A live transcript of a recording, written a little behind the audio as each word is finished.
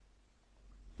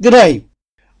G'day,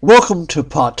 welcome to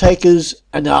Partakers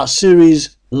and our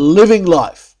series Living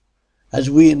Life as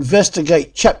we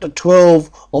investigate chapter 12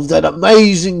 of that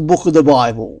amazing book of the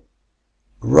Bible,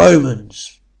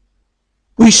 Romans.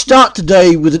 We start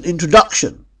today with an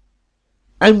introduction,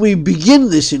 and we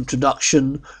begin this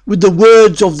introduction with the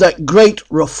words of that great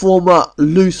reformer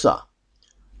Luther,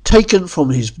 taken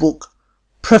from his book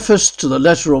Preface to the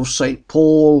Letter of St.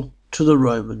 Paul to the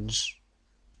Romans.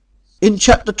 In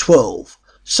chapter 12,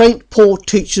 St. Paul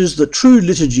teaches the true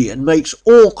liturgy and makes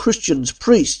all Christians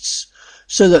priests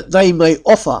so that they may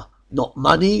offer not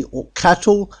money or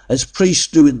cattle as priests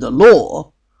do in the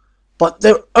law, but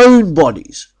their own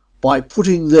bodies by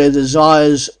putting their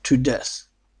desires to death.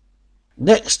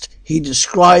 Next, he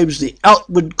describes the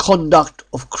outward conduct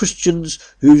of Christians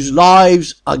whose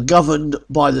lives are governed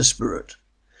by the Spirit.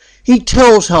 He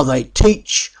tells how they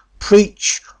teach,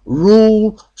 preach,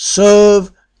 rule,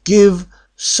 serve, give,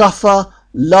 suffer,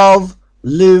 love,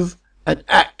 live, and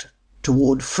act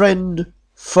toward friend,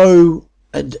 foe,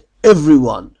 and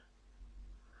everyone.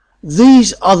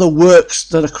 These are the works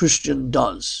that a Christian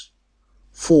does.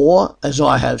 For, as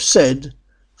I have said,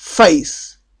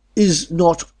 faith is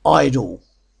not idle.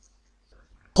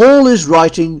 Paul is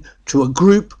writing to a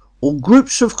group or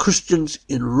groups of Christians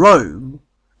in Rome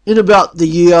in about the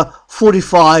year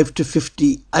 45 to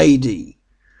 50 AD.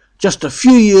 Just a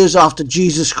few years after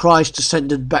Jesus Christ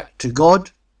ascended back to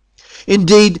God.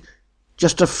 Indeed,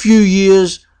 just a few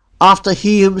years after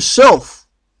he himself,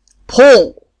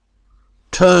 Paul,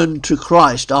 turned to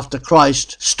Christ after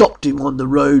Christ stopped him on the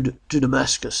road to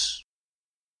Damascus.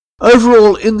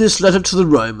 Overall, in this letter to the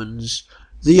Romans,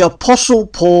 the Apostle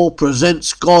Paul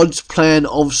presents God's plan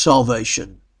of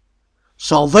salvation.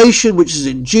 Salvation which is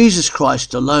in Jesus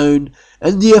Christ alone,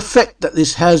 and the effect that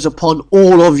this has upon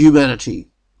all of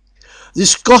humanity.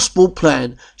 This gospel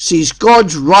plan sees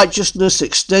God's righteousness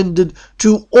extended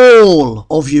to all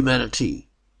of humanity,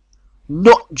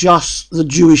 not just the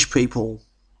Jewish people.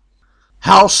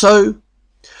 How so?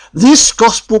 This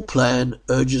gospel plan,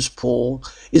 urges Paul,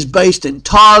 is based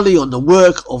entirely on the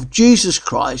work of Jesus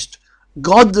Christ,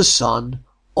 God the Son,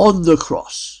 on the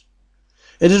cross.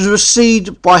 It is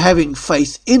received by having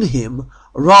faith in him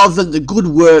rather than the good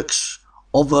works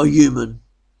of a human.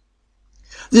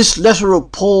 This letter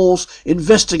of Paul's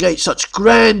investigates such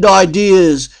grand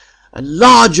ideas and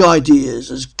large ideas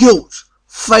as guilt,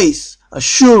 faith,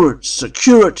 assurance,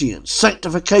 security, and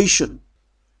sanctification.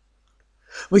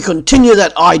 We continue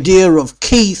that idea of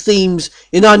key themes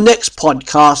in our next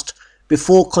podcast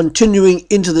before continuing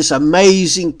into this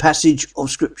amazing passage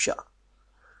of Scripture.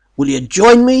 Will you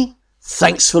join me?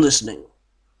 Thanks for listening.